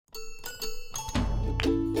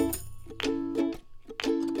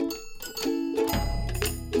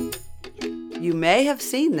You may have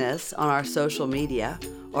seen this on our social media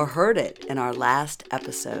or heard it in our last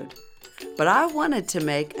episode, but I wanted to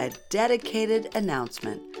make a dedicated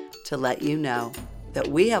announcement to let you know that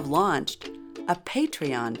we have launched a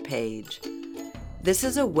Patreon page. This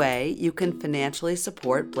is a way you can financially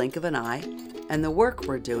support Blink of an Eye and the work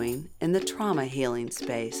we're doing in the trauma healing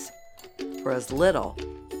space for as little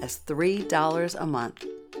as $3 a month.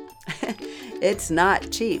 It's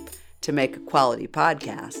not cheap to make a quality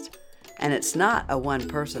podcast, and it's not a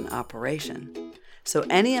one-person operation. So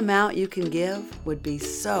any amount you can give would be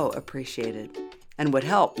so appreciated and would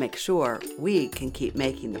help make sure we can keep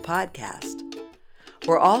making the podcast.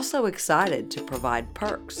 We're also excited to provide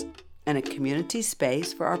perks and a community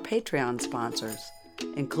space for our Patreon sponsors,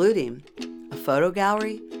 including a photo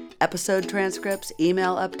gallery, episode transcripts,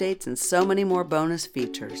 email updates, and so many more bonus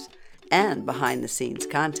features and behind-the-scenes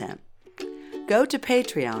content. Go to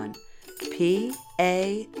Patreon,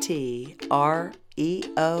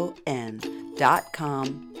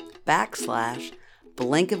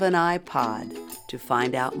 patreon.com/BlinkOfAnEyePod to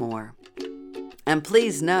find out more. And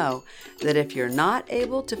please know that if you're not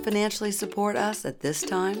able to financially support us at this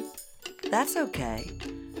time, that's okay.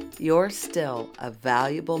 You're still a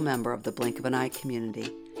valuable member of the Blink of an Eye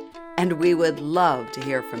community, and we would love to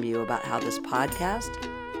hear from you about how this podcast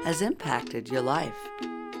has impacted your life.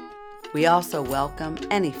 We also welcome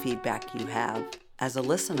any feedback you have as a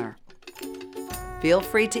listener. Feel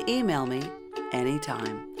free to email me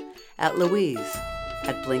anytime at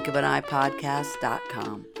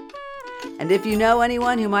louise@blinkofAnEyePodcast.com. And if you know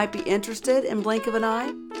anyone who might be interested in Blink of an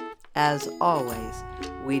Eye, as always,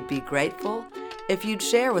 we'd be grateful if you'd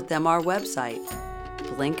share with them our website,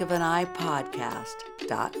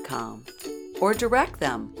 blinkofAnEyePodcast.com, or direct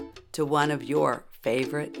them to one of your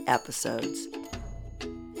favorite episodes.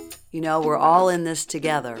 You know, we're all in this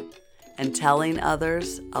together, and telling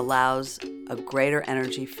others allows a greater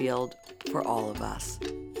energy field for all of us.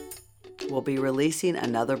 We'll be releasing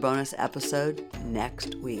another bonus episode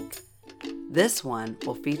next week. This one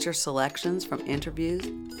will feature selections from interviews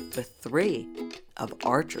with 3 of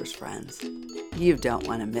Archer's friends. You don't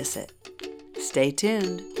want to miss it. Stay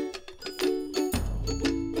tuned.